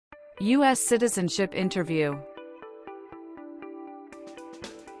US Citizenship Interview.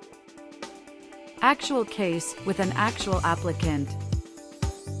 Actual case with an actual applicant.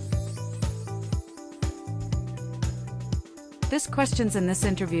 These questions in this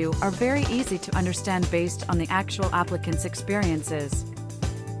interview are very easy to understand based on the actual applicant's experiences.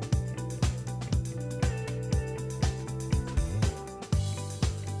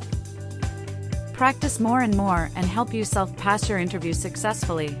 Practice more and more and help yourself pass your interview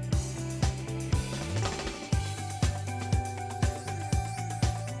successfully.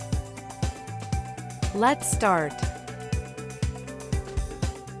 Let's start.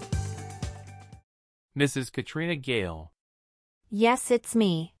 Mrs. Katrina Gale. Yes, it's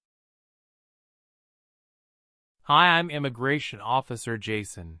me. Hi, I'm Immigration Officer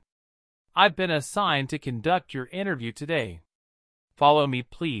Jason. I've been assigned to conduct your interview today. Follow me,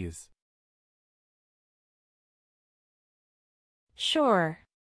 please. Sure.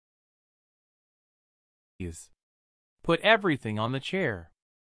 Please. Put everything on the chair.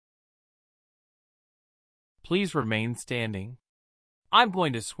 Please remain standing. I'm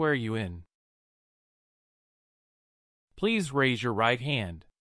going to swear you in. Please raise your right hand.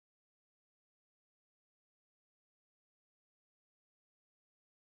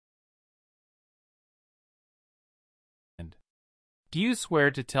 Do you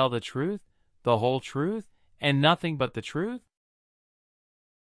swear to tell the truth, the whole truth, and nothing but the truth?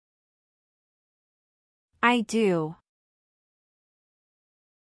 I do.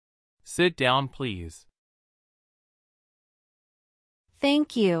 Sit down, please.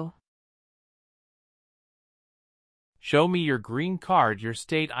 Thank you. Show me your green card, your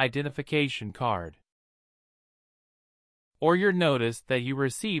state identification card, or your notice that you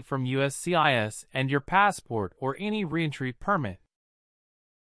received from USCIS and your passport or any reentry permit.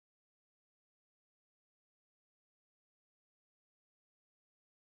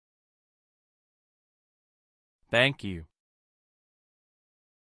 Thank you.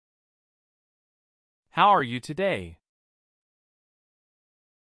 How are you today?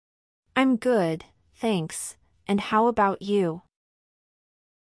 I'm good, thanks. And how about you?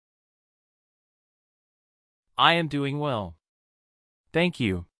 I am doing well. Thank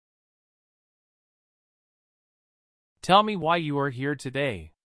you. Tell me why you are here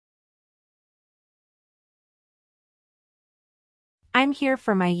today. I'm here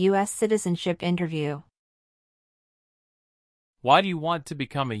for my US citizenship interview. Why do you want to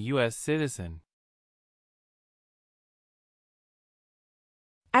become a US citizen?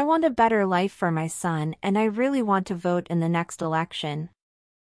 I want a better life for my son, and I really want to vote in the next election.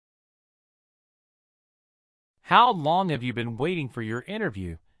 How long have you been waiting for your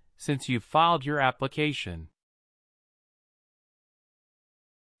interview since you filed your application?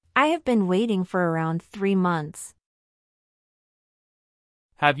 I have been waiting for around 3 months.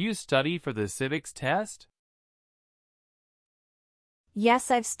 Have you studied for the civics test?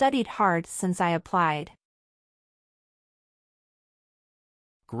 Yes, I've studied hard since I applied.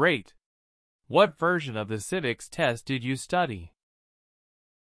 Great. What version of the civics test did you study?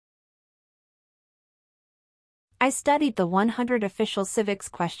 I studied the 100 Official Civics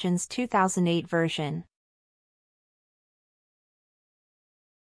Questions 2008 version.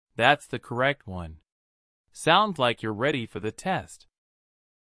 That's the correct one. Sounds like you're ready for the test.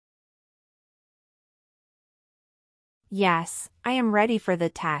 Yes, I am ready for the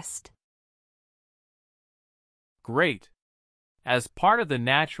test. Great. As part of the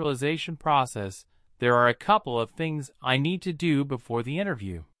naturalization process, there are a couple of things I need to do before the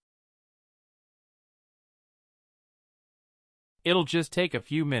interview. It'll just take a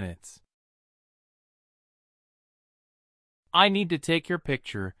few minutes. I need to take your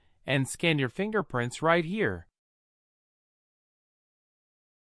picture and scan your fingerprints right here.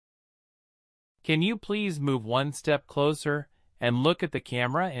 Can you please move one step closer and look at the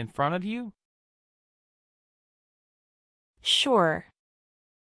camera in front of you? Sure.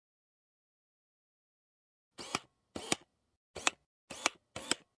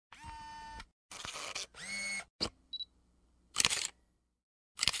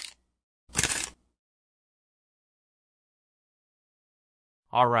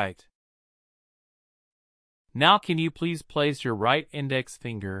 All right. Now can you please place your right index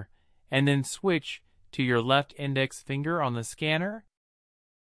finger and then switch to your left index finger on the scanner?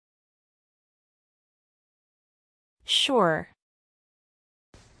 Sure.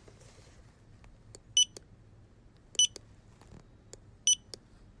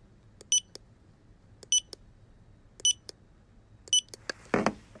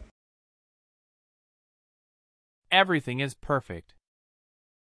 Everything is perfect.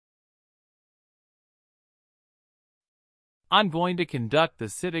 I'm going to conduct the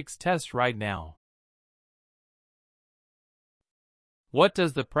civics test right now. What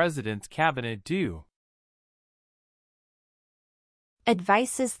does the President's Cabinet do?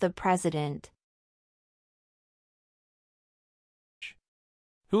 Advises the President.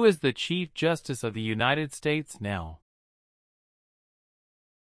 Who is the Chief Justice of the United States now?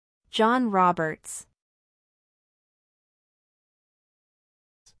 John Roberts.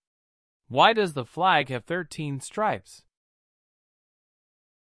 Why does the flag have 13 stripes?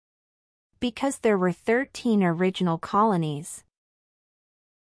 Because there were 13 original colonies.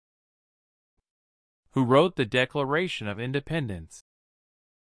 Who wrote the Declaration of Independence?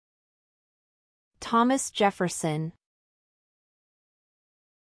 Thomas Jefferson.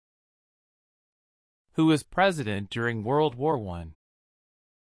 Who was president during World War I?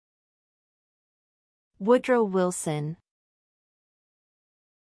 Woodrow Wilson.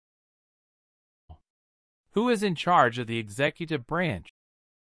 Who is in charge of the executive branch?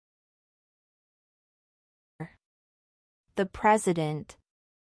 The President.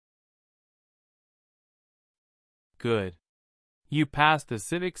 Good. You passed the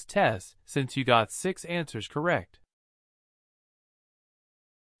civics test since you got 6 answers correct.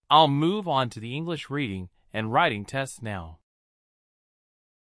 I'll move on to the English reading and writing tests now.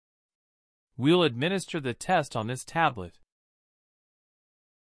 We'll administer the test on this tablet.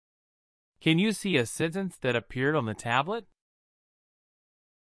 Can you see a sentence that appeared on the tablet?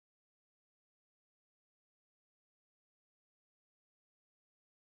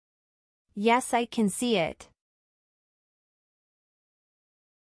 Yes, I can see it.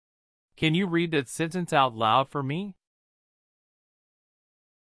 Can you read that sentence out loud for me?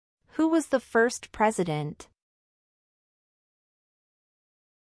 Who was the first president?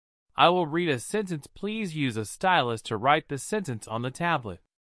 I will read a sentence. Please use a stylus to write the sentence on the tablet.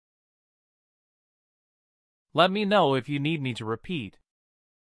 Let me know if you need me to repeat.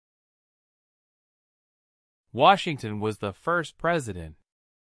 Washington was the first president.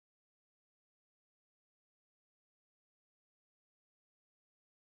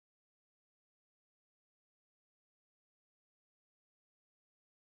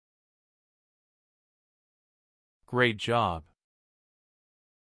 Great job.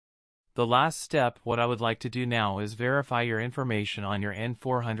 The last step, what I would like to do now is verify your information on your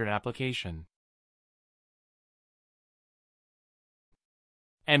N-400 application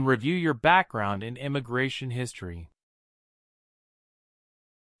and review your background in immigration history.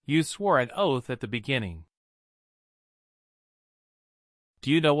 You swore an oath at the beginning.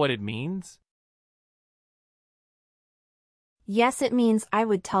 Do you know what it means? Yes, it means I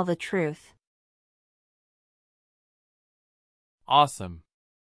would tell the truth. Awesome.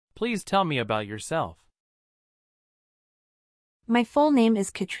 Please tell me about yourself. My full name is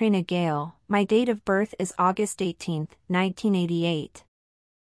Katrina Gale. My date of birth is August 18, 1988.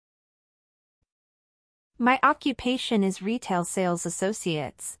 My occupation is retail sales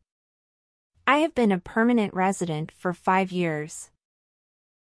associates. I have been a permanent resident for 5 years.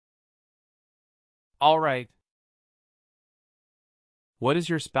 All right. What is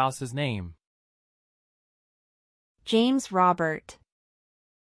your spouse's name? James Robert.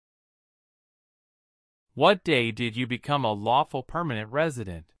 What day did you become a lawful permanent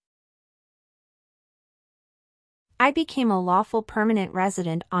resident? I became a lawful permanent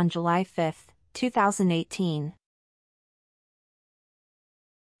resident on July 5, 2018.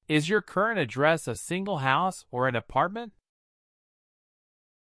 Is your current address a single house or an apartment?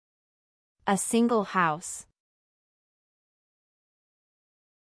 A single house.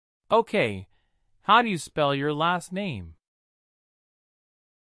 Okay. How do you spell your last name?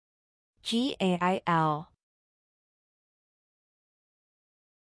 Gail.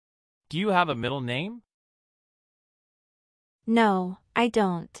 Do you have a middle name? No, I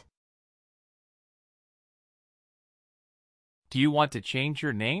don't. Do you want to change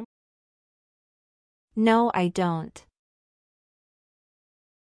your name? No, I don't.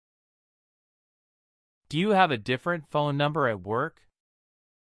 Do you have a different phone number at work?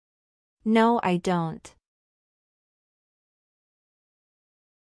 No, I don't.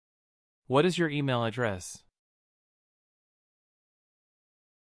 What is your email address?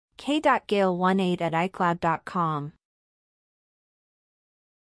 k.gale18@icloud.com.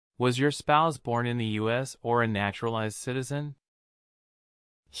 Was your spouse born in the U.S. or a naturalized citizen?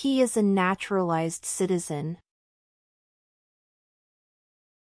 He is a naturalized citizen.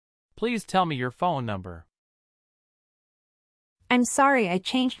 Please tell me your phone number. I'm sorry, I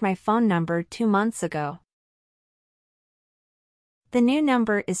changed my phone number 2 months ago. The new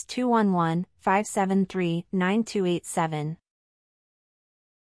number is 211-573-9287.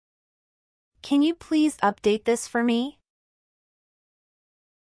 Can you please update this for me?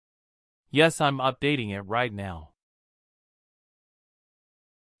 Yes, I'm updating it right now.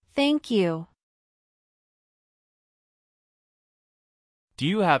 Thank you. Do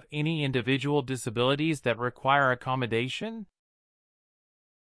you have any individual disabilities that require accommodation?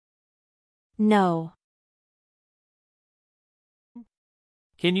 No.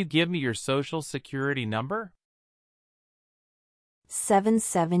 Can you give me your social security number?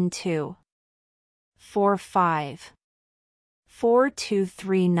 772 45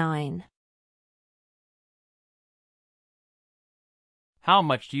 4239. How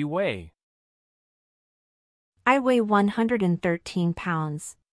much do you weigh? I weigh 113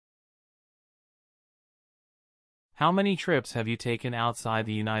 pounds. How many trips have you taken outside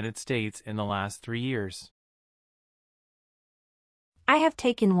the United States in the last 3 years? I have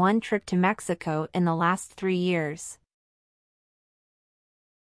taken one trip to Mexico in the last 3 years.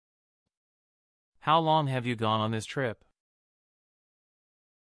 How long have you gone on this trip?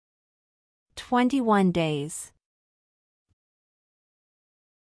 21 days.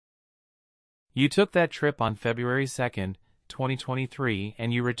 You took that trip on February 2nd, 2023,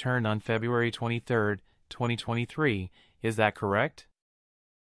 and you returned on February 23rd, 2023. Is that correct?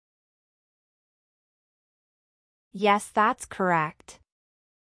 Yes, that's correct.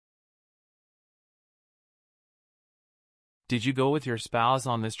 Did you go with your spouse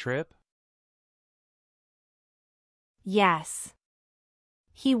on this trip? Yes.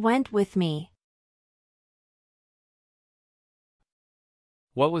 He went with me.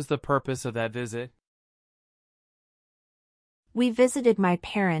 What was the purpose of that visit? We visited my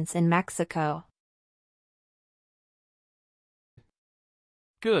parents in Mexico.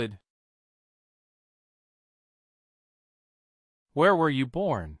 Good. Where were you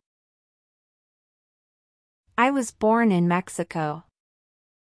born? I was born in Mexico.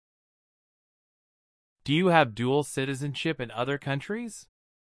 Do you have dual citizenship in other countries?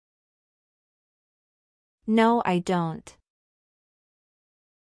 No, I don't.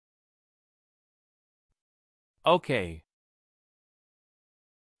 Okay.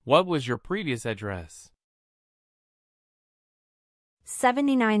 What was your previous address?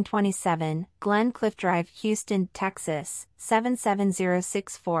 7927 Glencliff Drive, Houston, Texas,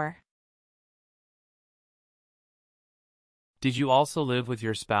 77064. Did you also live with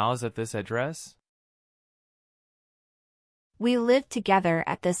your spouse at this address? We lived together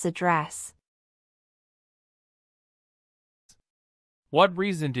at this address. What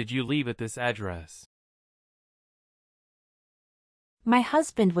reason did you leave at this address? My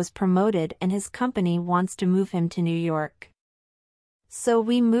husband was promoted and his company wants to move him to New York. So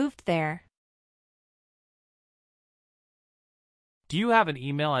we moved there. Do you have an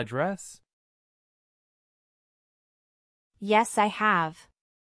email address? Yes, I have.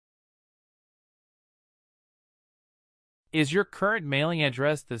 Is your current mailing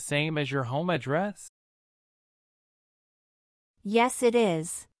address the same as your home address? Yes, it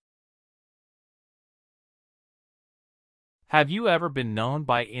is. Have you ever been known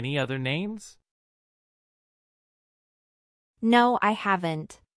by any other names? No, I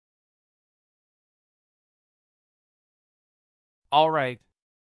haven't. All right.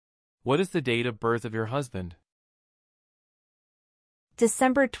 What is the date of birth of your husband?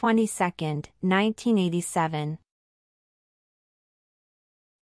 December 22nd, 1987.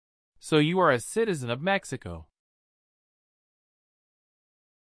 So you are a citizen of Mexico.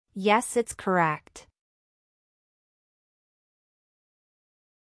 Yes, it's correct.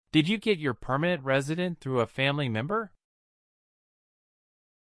 Did you get your permanent resident through a family member?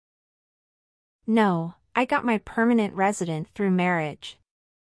 No, I got my permanent resident through marriage.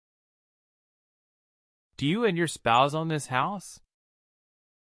 Do you and your spouse own this house?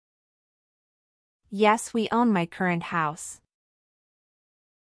 Yes, we own my current house.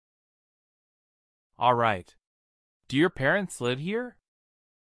 All right. Do your parents live here?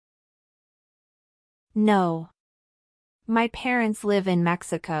 No. My parents live in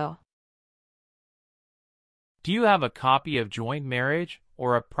Mexico. Do you have a copy of joint marriage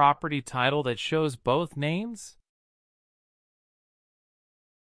or a property title that shows both names?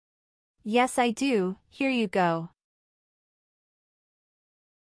 Yes, I do. Here you go.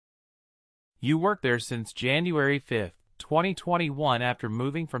 You worked there since January 5th, 2021 after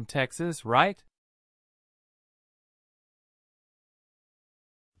moving from Texas, right?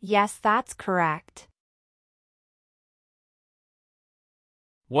 Yes, that's correct.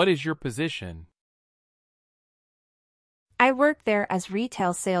 What is your position? I work there as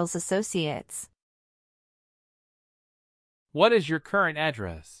retail sales associates. What is your current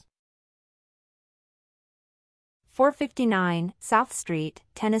address? 459 South Street,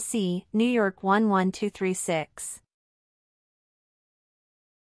 Tennessee, New York 11236.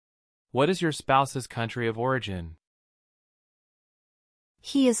 What is your spouse's country of origin?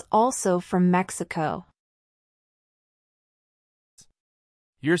 He is also from Mexico.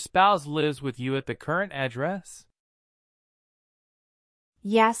 Your spouse lives with you at the current address?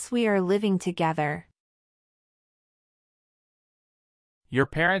 Yes, we are living together. Your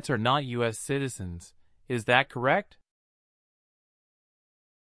parents are not US citizens, is that correct?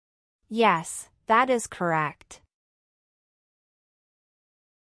 Yes, that is correct.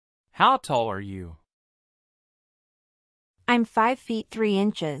 How tall are you? I'm 5 feet 3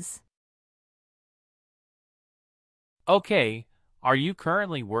 inches. Okay, are you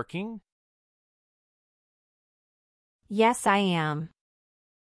currently working? Yes, I am.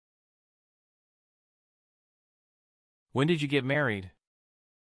 When did you get married?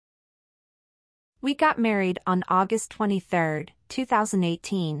 We got married on August 23,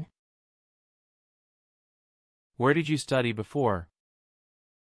 2018. Where did you study before?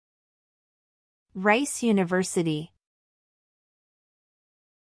 Rice University.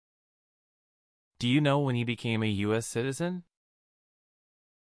 Do you know when he became a US citizen?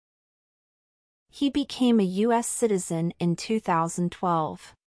 He became a US citizen in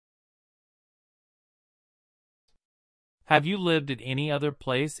 2012. Have you lived at any other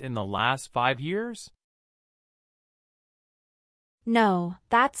place in the last 5 years? No,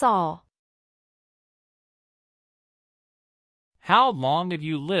 that's all. How long have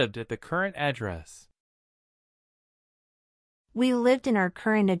you lived at the current address? We lived in our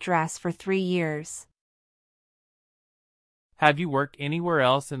current address for 3 years. Have you worked anywhere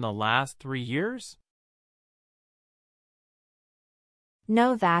else in the last 3 years?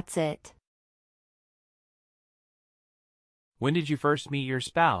 No, that's it. When did you first meet your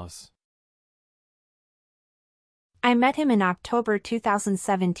spouse? I met him in October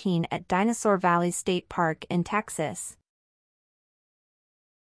 2017 at Dinosaur Valley State Park in Texas.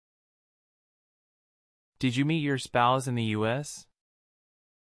 Did you meet your spouse in the US?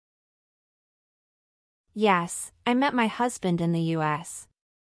 Yes, I met my husband in the US.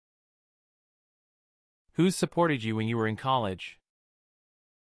 Who supported you when you were in college?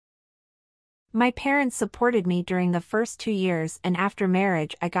 My parents supported me during the first 2 years, and after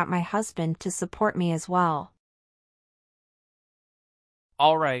marriage I got my husband to support me as well.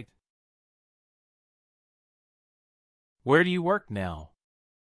 All right. Where do you work now?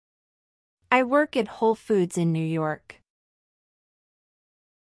 I work at Whole Foods in New York.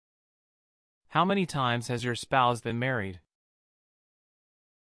 How many times has your spouse been married?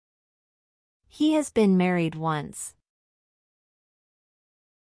 He has been married once.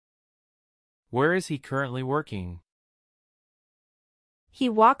 Where is he currently working? He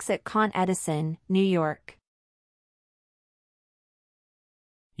walks at Con Edison, New York.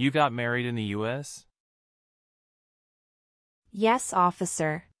 You got married in the US? Yes,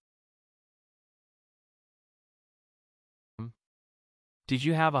 officer. Did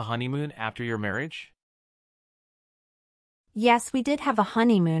you have a honeymoon after your marriage? Yes, we did have a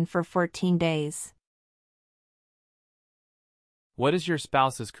honeymoon for 14 days. What is your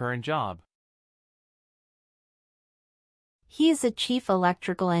spouse's current job? He is a chief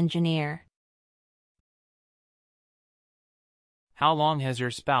electrical engineer. How long has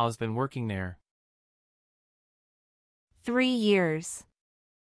your spouse been working there? 3 years.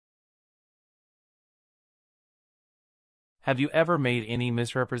 Have you ever made any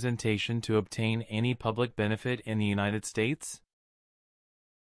misrepresentation to obtain any public benefit in the United States?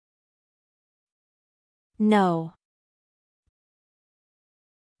 No.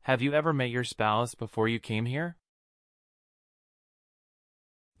 Have you ever met your spouse before you came here?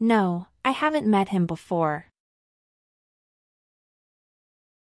 No, I haven't met him before.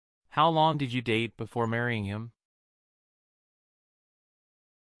 How long did you date before marrying him?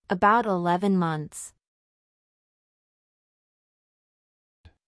 About 11 months.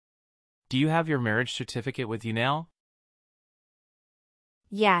 Do you have your marriage certificate with you now?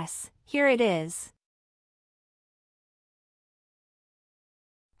 Yes, here it is.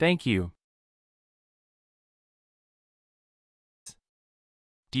 Thank you.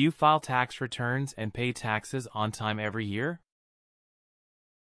 Do you file tax returns and pay taxes on time every year?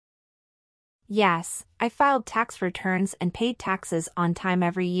 Yes, I filed tax returns and paid taxes on time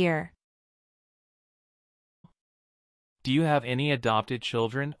every year. Do you have any adopted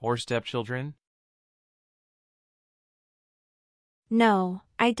children or stepchildren? No,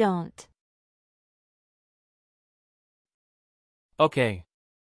 I don't. Okay.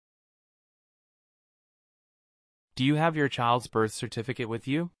 Do you have your child's birth certificate with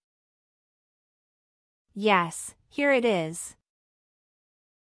you? Yes, here it is.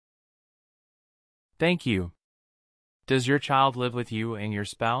 Thank you. Does your child live with you and your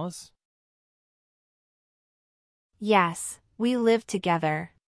spouse? Yes, we live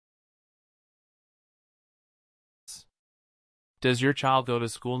together. Does your child go to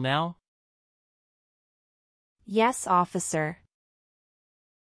school now? Yes, officer.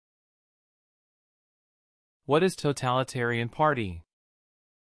 What is totalitarian party?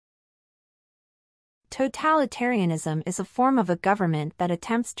 Totalitarianism is a form of a government that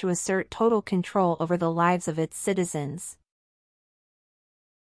attempts to assert total control over the lives of its citizens.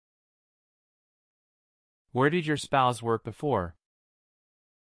 Where did your spouse work before?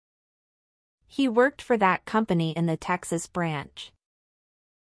 He worked for that company in the Texas branch.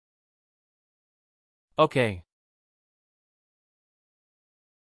 Okay.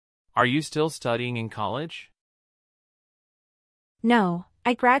 Are you still studying in college? No,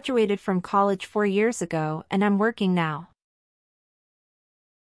 I graduated from college 4 years ago and I'm working now.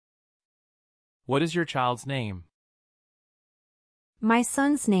 What is your child's name? My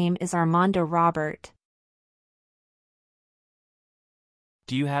son's name is Armando Robert.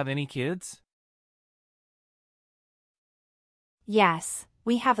 Do you have any kids? Yes,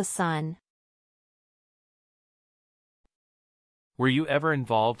 we have a son. Were you ever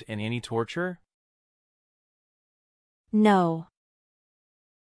involved in any torture? No.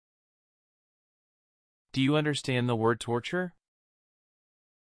 Do you understand the word torture?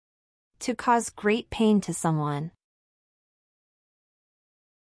 To cause great pain to someone.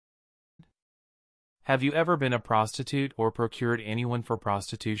 Have you ever been a prostitute or procured anyone for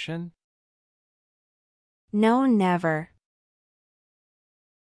prostitution? No, never.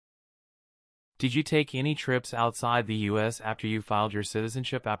 Did you take any trips outside the U.S. after you filed your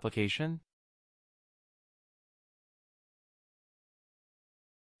citizenship application?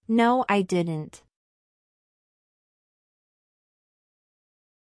 No, I didn't.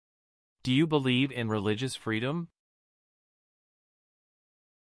 Do you believe in religious freedom?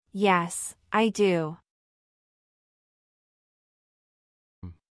 Yes, I do.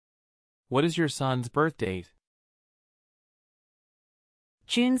 What is your son's birth date?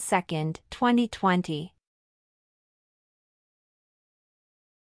 June 2nd, 2020.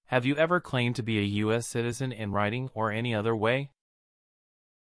 Have you ever claimed to be a U.S. citizen in writing or any other way?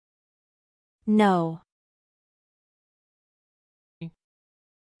 No.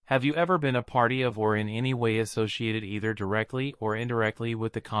 Have you ever been a party of or in any way associated either directly or indirectly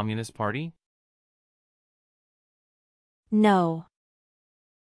with the Communist Party? No.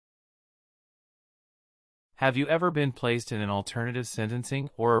 Have you ever been placed in an alternative sentencing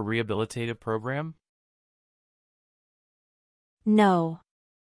or a rehabilitative program? No.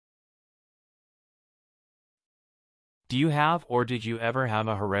 Do you have or did you ever have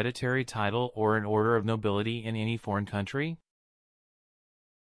a hereditary title or an order of nobility in any foreign country?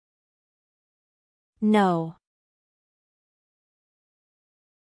 No.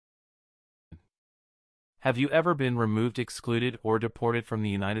 Have you ever been removed, excluded, or deported from the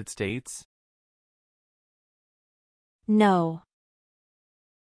United States? No.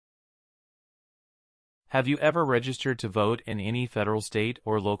 Have you ever registered to vote in any federal, state,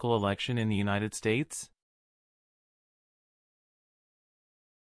 or local election in the United States?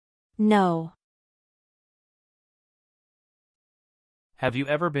 No. Have you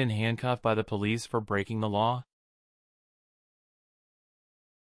ever been handcuffed by the police for breaking the law?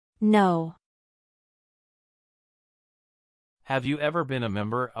 No. Have you ever been a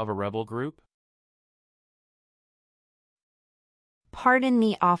member of a rebel group? Pardon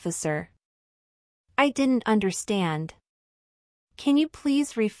me, officer. I didn't understand. Can you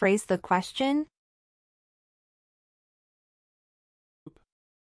please rephrase the question?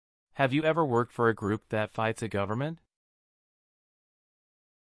 Have you ever worked for a group that fights a government?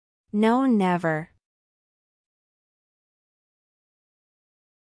 No, never.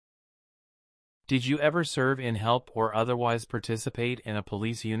 Did you ever serve in, help, or otherwise participate in a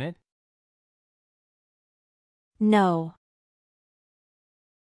police unit? No.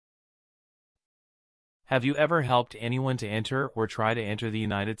 Have you ever helped anyone to enter or try to enter the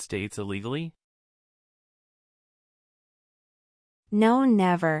United States illegally? No,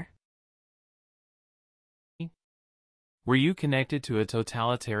 never. Were you connected to a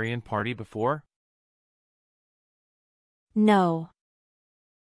totalitarian party before? No.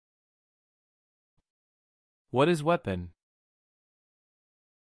 What is weapon?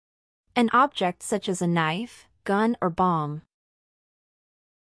 An object such as a knife, gun, or bomb.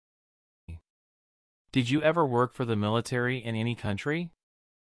 Did you ever work for the military in any country?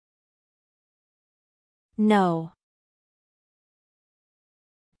 No.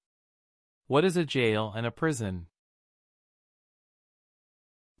 What is a jail and a prison?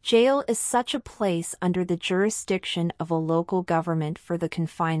 Jail is such a place under the jurisdiction of a local government for the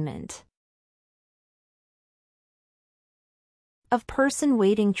confinement. Of person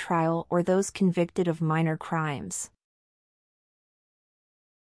waiting trial or those convicted of minor crimes.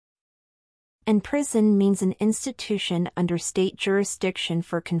 And prison means an institution under state jurisdiction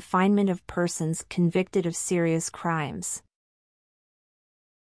for confinement of persons convicted of serious crimes.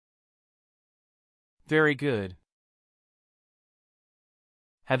 Very good.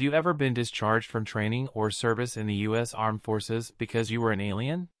 Have you ever been discharged from training or service in the U.S. Armed Forces because you were an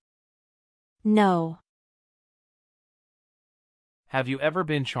alien? No. Have you ever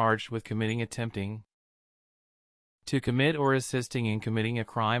been charged with attempting to commit or assisting in committing a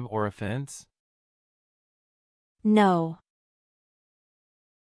crime or offense? No.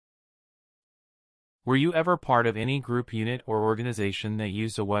 Were you ever part of any group, unit, or organization that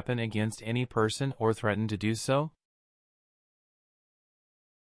used a weapon against any person or threatened to do so?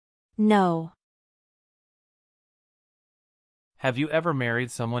 No. Have you ever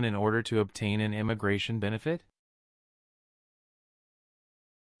married someone in order to obtain an immigration benefit?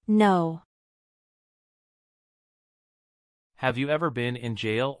 No. Have you ever been in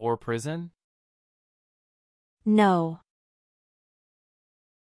jail or prison? No.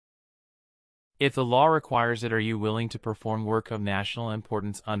 If the law requires it, are you willing to perform work of national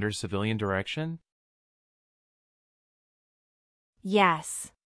importance under civilian direction?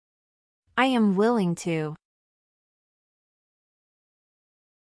 Yes. I am willing to.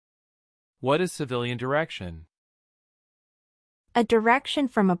 What is civilian direction? A direction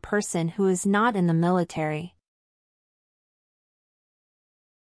from a person who is not in the military.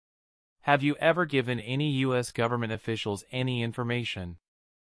 Have you ever given any U.S. government officials any information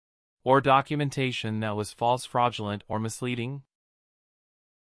or documentation that was false, fraudulent, or misleading?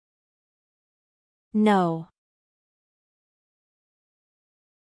 No.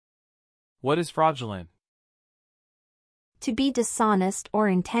 What is fraudulent? To be dishonest or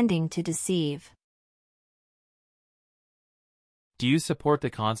intending to deceive. Do you support the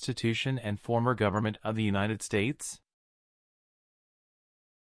Constitution and former government of the United States?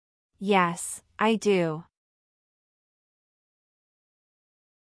 Yes, I do.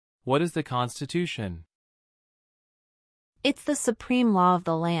 What is the Constitution? It's the supreme law of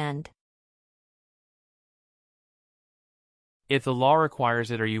the land. If the law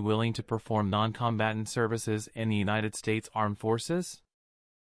requires it, are you willing to perform non-combatant services in the United States Armed Forces?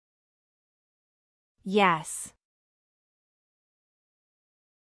 Yes.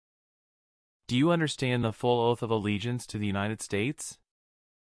 Do you understand the full oath of allegiance to the United States?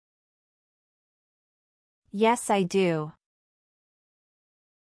 Yes, I do.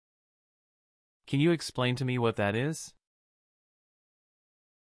 Can you explain to me what that is?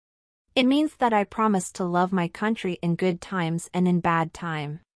 It means that I promise to love my country in good times and in bad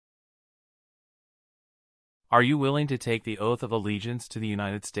time. Are you willing to take the oath of allegiance to the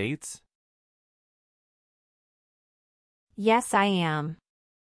United States? Yes, I am.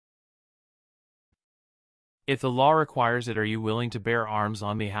 If the law requires it, are you willing to bear arms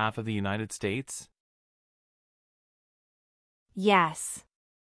on behalf of the United States? Yes.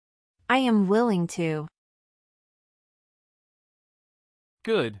 I am willing to.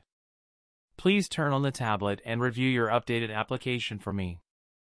 Good. Please turn on the tablet and review your updated application for me.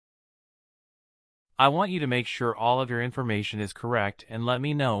 I want you to make sure all of your information is correct and let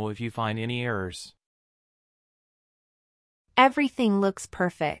me know if you find any errors. Everything looks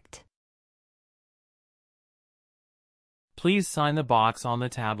perfect. Please sign the box on the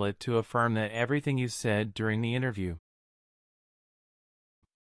tablet to affirm that everything you said during the interview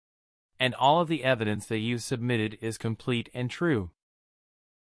and all of the evidence that you submitted is complete and true.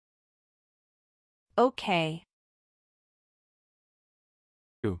 Okay.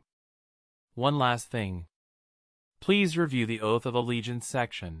 One last thing. Please review the Oath of Allegiance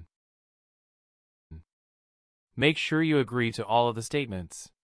section. Make sure you agree to all of the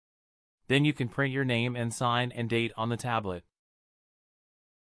statements. Then you can print your name and sign and date on the tablet.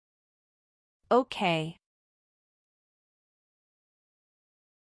 Okay.